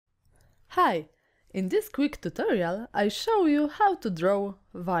Hi! In this quick tutorial I show you how to draw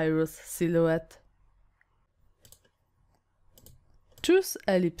virus silhouette. Choose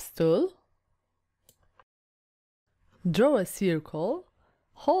Ellipse tool. Draw a circle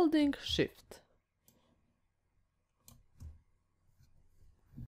holding Shift.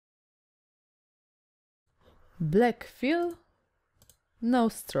 Black fill, no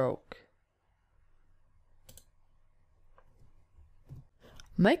stroke.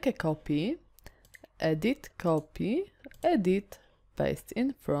 Make a copy, edit copy, edit, paste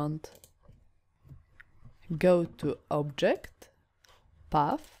in front. Go to Object,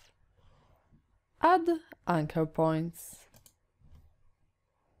 Path, add anchor points.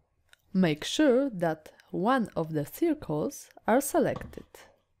 Make sure that one of the circles are selected.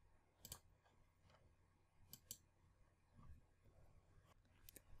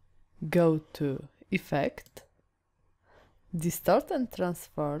 Go to Effect, Distort and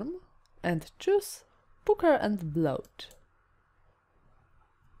Transform, and choose Pucker and Bloat.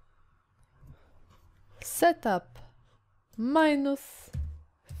 Set up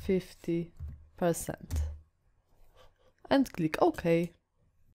 -50% and click OK.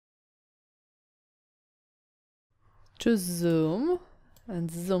 Choose Zoom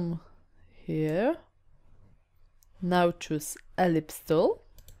and zoom here. Now choose Ellipse tool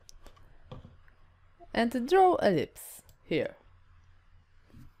and draw ellipse here.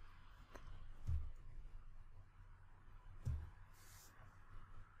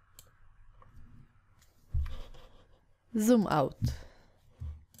 Zoom out.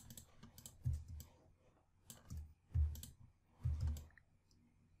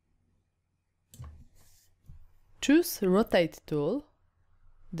 Choose Rotate tool,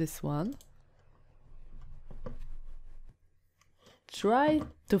 this one. Try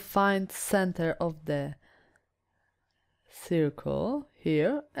to find center of the circle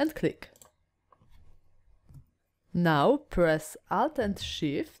here and click. Now press Alt and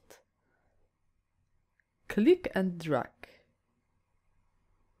Shift, click and drag,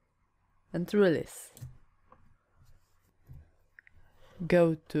 and release.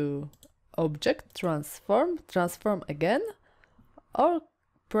 Go to Object, Transform, Transform again, or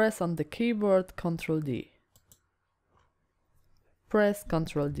press on the keyboard Ctrl D. Press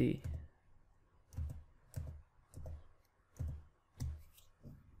Ctrl D.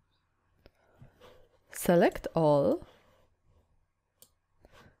 Select all,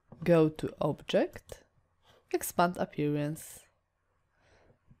 go to Object, Expand Appearance.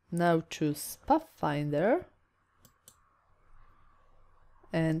 Now choose Pathfinder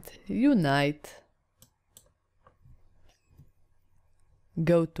and Unite.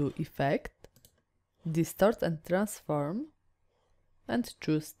 Go to Effect, Distort and Transform, and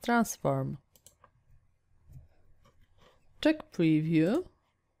choose Transform. Check Preview,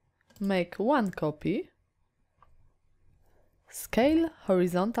 make one copy, scale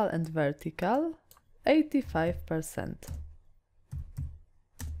horizontal and vertical 85%,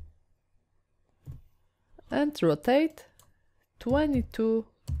 and rotate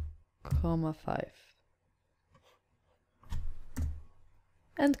 22,5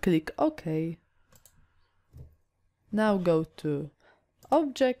 and click OK. Now go to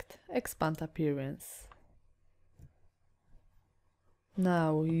Object, Expand Appearance.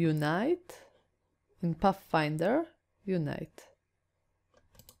 Now Unite, in Pathfinder, Unite.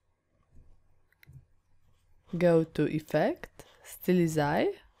 Go to Effect,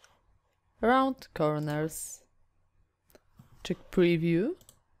 Stylize, Round Corners. Check Preview,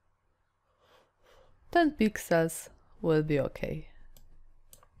 10 pixels will be OK.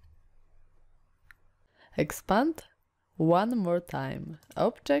 Expand one more time.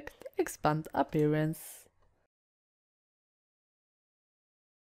 Object, Expand Appearance.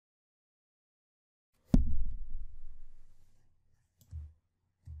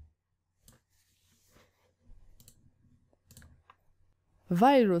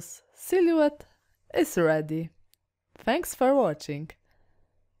 Virus silhouette is ready. Thanks for watching.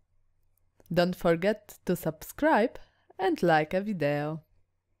 Don't forget to subscribe and like a video.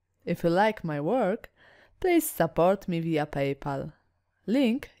 If you like my work, please support me via PayPal.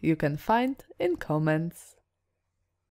 Link you can find in comments.